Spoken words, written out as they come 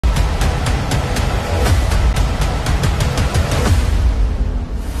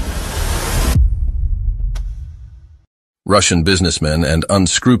Russian businessmen and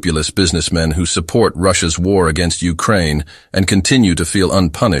unscrupulous businessmen who support Russia's war against Ukraine and continue to feel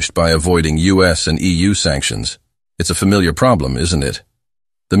unpunished by avoiding US and EU sanctions. It's a familiar problem, isn't it?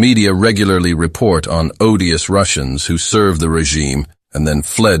 The media regularly report on odious Russians who served the regime and then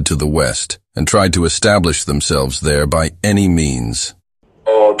fled to the West and tried to establish themselves there by any means.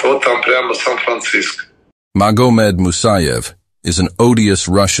 Magomed Musayev is an odious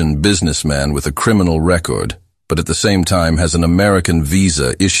Russian businessman with a criminal record, but at the same time has an American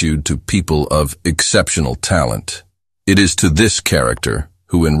visa issued to people of exceptional talent. It is to this character,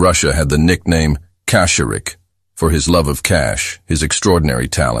 who in Russia had the nickname Kasherik, for his love of cash, his extraordinary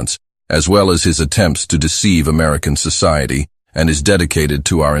talents, as well as his attempts to deceive American society, and is dedicated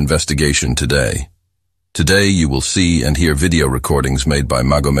to our investigation today. Today you will see and hear video recordings made by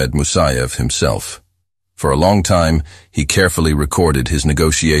Magomed Musaev himself. For a long time, he carefully recorded his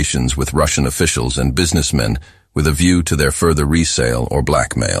negotiations with Russian officials and businessmen with a view to their further resale or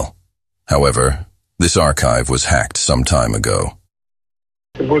blackmail. However, this archive was hacked some time ago.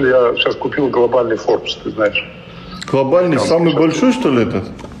 Тем более я сейчас купил глобальный Forbes, ты знаешь. Глобальный, самый большой, что ли, этот?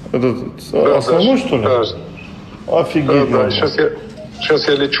 Да, основной, что ли? Да. Офигеть. Да. Сейчас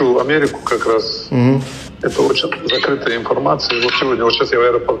я лечу в Америку как раз. Угу. Это очень закрытая информация. Вот сегодня, вот сейчас я в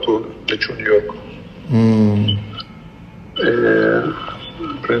аэропорту лечу в Нью-Йорк. И,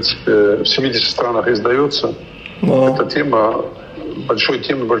 в принципе, в 70 странах издается. Это тема, большой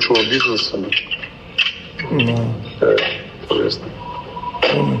темы большого бизнеса. Интересно.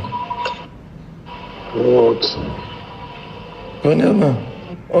 Вот. Понятно.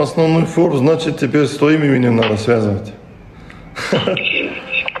 Основной Forbes, значит, теперь с твоим именем надо связывать.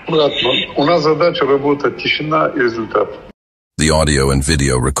 У нас задача работать, тишина и результат. The audio and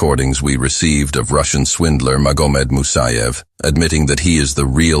video recordings we received of Russian swindler Magomed Musayev, admitting that he is the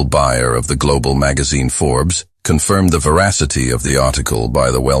real buyer of the global magazine Forbes, confirmed the veracity of the article by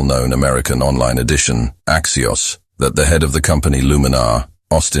the well-known American online edition, Axios, that the head of the company Luminar,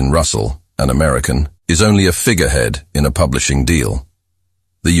 Austin Russell, an American, is only a figurehead in a publishing deal.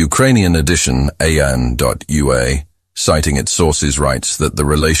 The Ukrainian edition, AN.UA, citing its sources, writes that the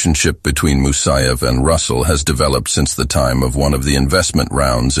relationship between Musaev and Russell has developed since the time of one of the investment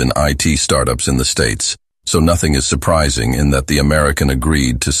rounds in IT startups in the States, so nothing is surprising in that the American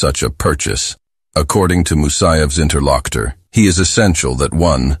agreed to such a purchase. According to Musaev's interlocutor, he is essential that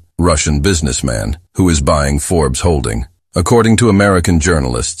one Russian businessman who is buying Forbes holding. According to American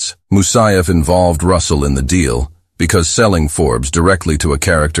journalists, Musaev involved Russell in the deal because selling Forbes directly to a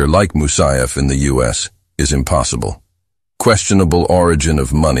character like Musaev in the U.S. is impossible. Questionable origin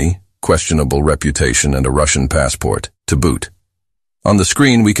of money, questionable reputation, and a Russian passport, to boot. On the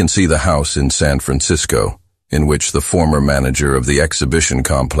screen we can see the house in San Francisco, in which the former manager of the exhibition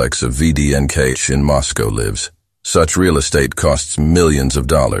complex of VDNK in Moscow lives. Such real estate costs millions of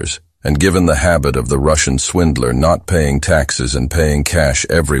dollars, and given the habit of the Russian swindler not paying taxes and paying cash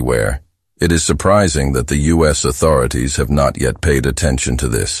everywhere, it is surprising that the U.S. authorities have not yet paid attention to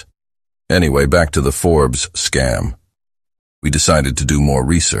this. Anyway, back to the Forbes scam. We decided to do more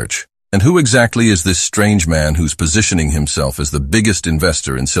research. And who exactly is this strange man who's positioning himself as the biggest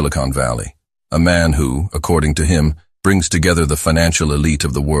investor in Silicon Valley? A man who, according to him, brings together the financial elite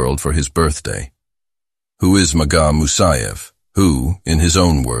of the world for his birthday. Who is Magomed Musaev, who, in his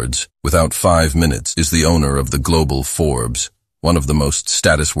own words, without 5 minutes, is the owner of the global Forbes, one of the most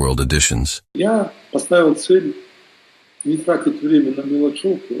status world editions. Я поставил цель не тратить время на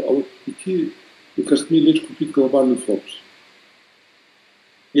мелочевку, а вот идти и косми лечь купить глобальный Forbes.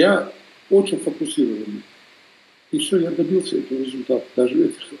 Я очень фокусирован. И все, я добился этого результата, даже в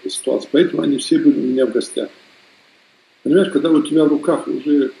этих ситуациях. Поэтому они все были у меня в гостях. Понимаешь, когда у тебя в руках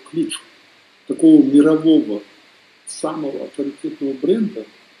уже ключ такого мирового, самого авторитетного бренда,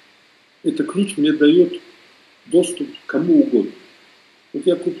 этот ключ мне дает доступ к кому угодно. Вот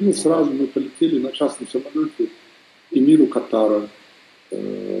я купил сразу, мы полетели на частном самолете эмиру Катара,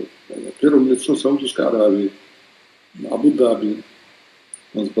 первым лицо Саудовской Аравии, Абу-Даби,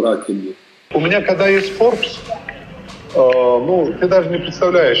 с братьями. У меня, когда есть Forbes, ну, ты даже не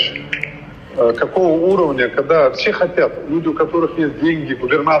представляешь, какого уровня, когда все хотят, люди, у которых есть деньги,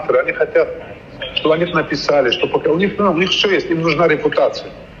 губернаторы, они хотят, чтобы о них написали, что пока у них все есть, им нужна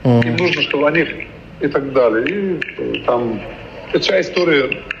репутация, им нужно, чтобы о них и так далее. И там, это вся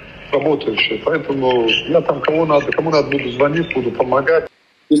история работающая, поэтому я там кому надо буду звонить, буду помогать.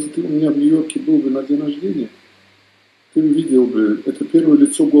 Если ты у меня в Нью-Йорке был бы на день рождения, ты увидел бы, это первое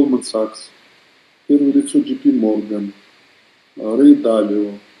лицо Goldman Sachs, первое лицо JP Morgan, Рэй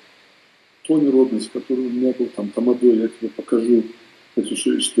Далио, Тони Роббинс, который у меня был там, Тамадой, я тебе покажу эту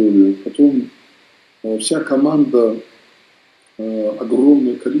всю историю. Потом вся команда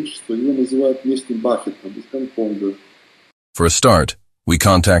огромное количество. Его называют местным Баффетом из Гонконга. For a start, we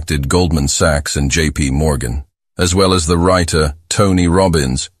contacted Goldman Sachs and JP Morgan, as well as the writer Tony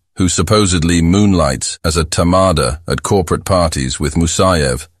Robbins, who supposedly moonlights as a tamada at corporate parties, with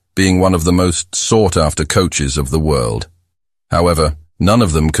Musayev being one of the most sought-after coaches of the world. However, none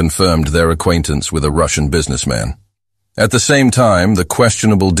of them confirmed their acquaintance with a Russian businessman. At the same time, the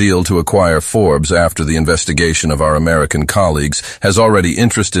questionable deal to acquire Forbes after the investigation of our American colleagues has already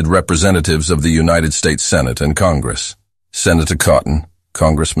interested representatives of the United States Senate and Congress. Senator Cotton,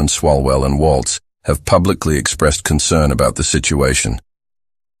 Congressman Swalwell, and Waltz have publicly expressed concern about the situation.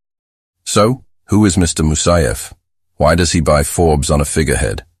 So, who is Mr. Musaev? Why does he buy Forbes on a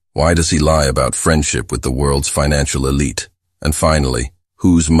figurehead? Why does he lie about friendship with the world's financial elite? And finally,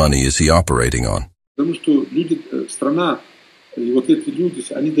 whose money is he operating on? Потому что люди, страна, и вот эти люди,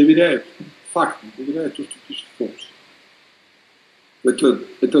 они доверяют фактам, доверяют то, что пишет Forbes.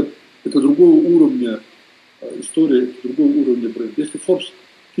 Это другого уровня история, другого уровня бренд. Если Forbes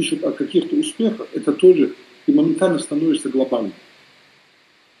пишет о каких-то успехах, это тоже и моментально становится глобальным.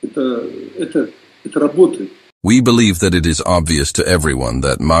 Это работает. We believe that it is obvious to everyone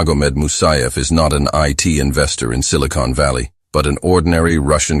that Magomed Musaev is not an IT investor in Silicon Valley, but an ordinary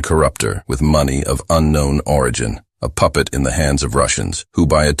Russian corrupter with money of unknown origin, a puppet in the hands of Russians, who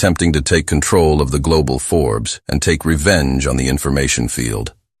by attempting to take control of the global Forbes and take revenge on the information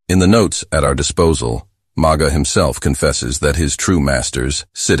field. In the notes at our disposal, Maga himself confesses that his true masters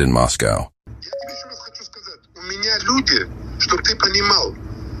sit in Moscow. У меня люди, чтобы ты понимал,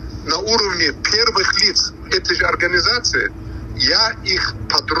 на уровне первых лиц этой же организации, я их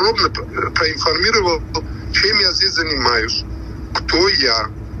подробно проинформировал, чем я здесь занимаюсь, кто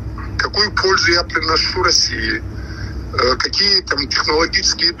я, какую пользу я приношу России, какие там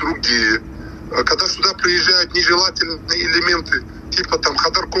технологические другие. Когда сюда приезжают нежелательные элементы, типа там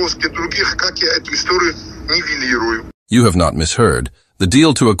Ходорковский и других, как я эту историю нивелирую. You have not misheard. The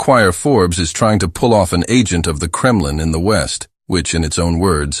deal to acquire Forbes is trying to pull off an agent of the Kremlin in the West, which, in its own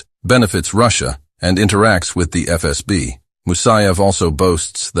words, benefits Russia and interacts with the FSB. Musaev also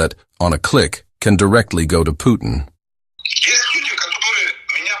boasts that, on a click, can directly go to Putin. Есть люди, которые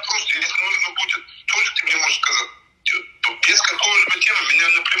меня просто, если нужно будет, тоже ты мне можешь сказать, без какого-либо темы меня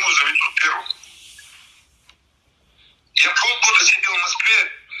напрямую заведут первым. Я полгода сидел в Москве,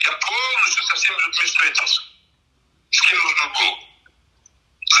 я полностью со всеми людьми встретился. С кем нужно было.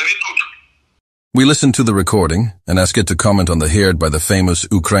 Заведут. We listened to the recording and asked it to comment on the heard by the famous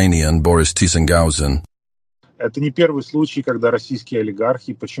Ukrainian Boris Thyssen-Gauzen. Это не первый случай, когда российские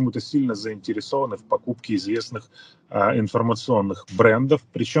олигархи почему-то сильно заинтересованы в покупке известных информационных брендов,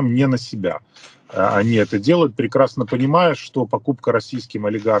 причем не на себя. Они это делают, прекрасно понимая, что покупка российским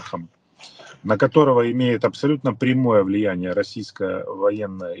олигархам, на которого имеет абсолютно прямое влияние российское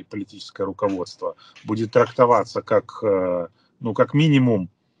военное и политическое руководство, будет трактоваться как, как минимум,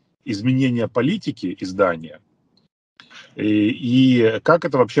 изменение политики издания, и как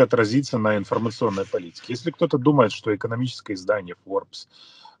это вообще отразится на информационной политике. Если кто-то думает, что экономическое издание Forbes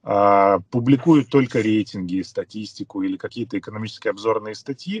публикует только рейтинги, статистику или какие-то экономические обзорные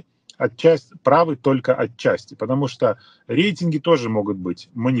статьи, отчасти правы только отчасти, потому что рейтинги тоже могут быть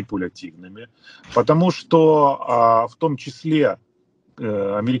манипулятивными, потому что в том числе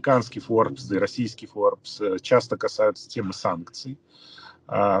американский Forbes и российский Forbes часто касаются темы санкций.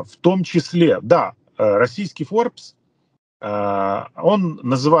 В том числе, да, российский Forbes, он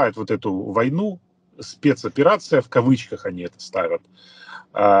называет вот эту войну спецоперация, в кавычках они это ставят,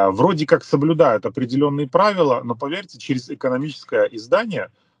 вроде как соблюдают определенные правила, но поверьте, через экономическое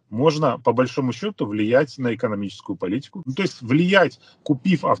издание можно по большому счету влиять на экономическую политику. То есть влиять,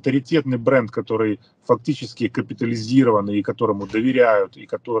 купив авторитетный бренд, который фактически капитализированный, и которому доверяют, и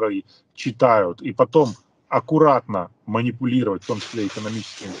который читают, и потом аккуратно манипулировать, в том числе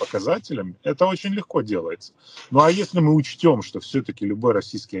экономическими показателями, это очень легко делается. Ну а если мы учтем, что все-таки любой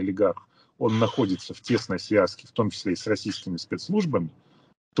российский олигарх, он находится в тесной связке, в том числе и с российскими спецслужбами,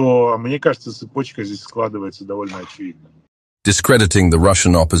 то, мне кажется, цепочка здесь складывается довольно очевидно. Discrediting the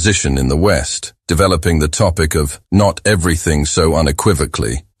Russian opposition in the West, developing the topic of not everything so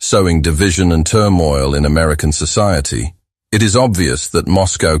unequivocally, sowing division and turmoil in American society. It is obvious that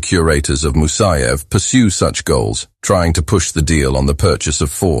Moscow curators of Musaev pursue such goals, trying to push the deal on the purchase of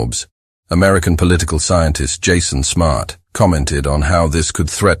Forbes. American political scientist Jason Smart commented on how this could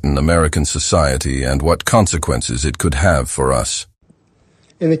threaten American society and what consequences it could have for us.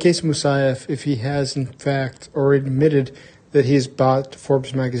 In the case of Musaev, if he has in fact already admitted that he has bought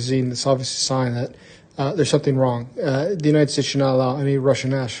Forbes magazine, that's obviously a sign that there's something wrong. The United States should not allow any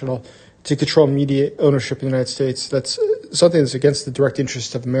Russian national to control media ownership in the United States. That's something that's against the direct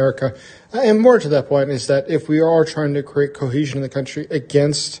interest of America. And more to that point is that if we are trying to create cohesion in the country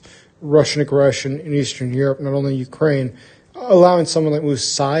against Russian aggression in Eastern Europe, not only Ukraine, allowing someone like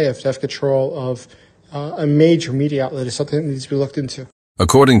Musaev to have control of a major media outlet is something that needs to be looked into.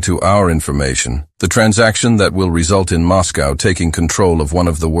 According to our information, the transaction that will result in Moscow taking control of one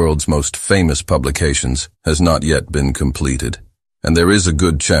of the world's most famous publications has not yet been completed, and there is a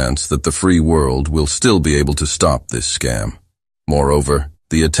good chance that the free world will still be able to stop this scam. Moreover,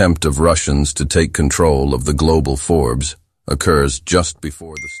 the attempt of Russians to take control of the global Forbes occurs just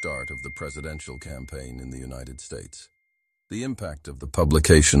before the start of the presidential campaign in the United States. The impact of the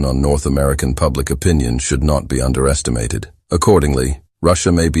publication on North American public opinion should not be underestimated. Accordingly,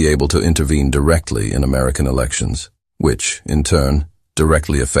 Russia may be able to intervene directly in American elections, which, in turn,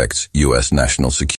 directly affects U.S. national security.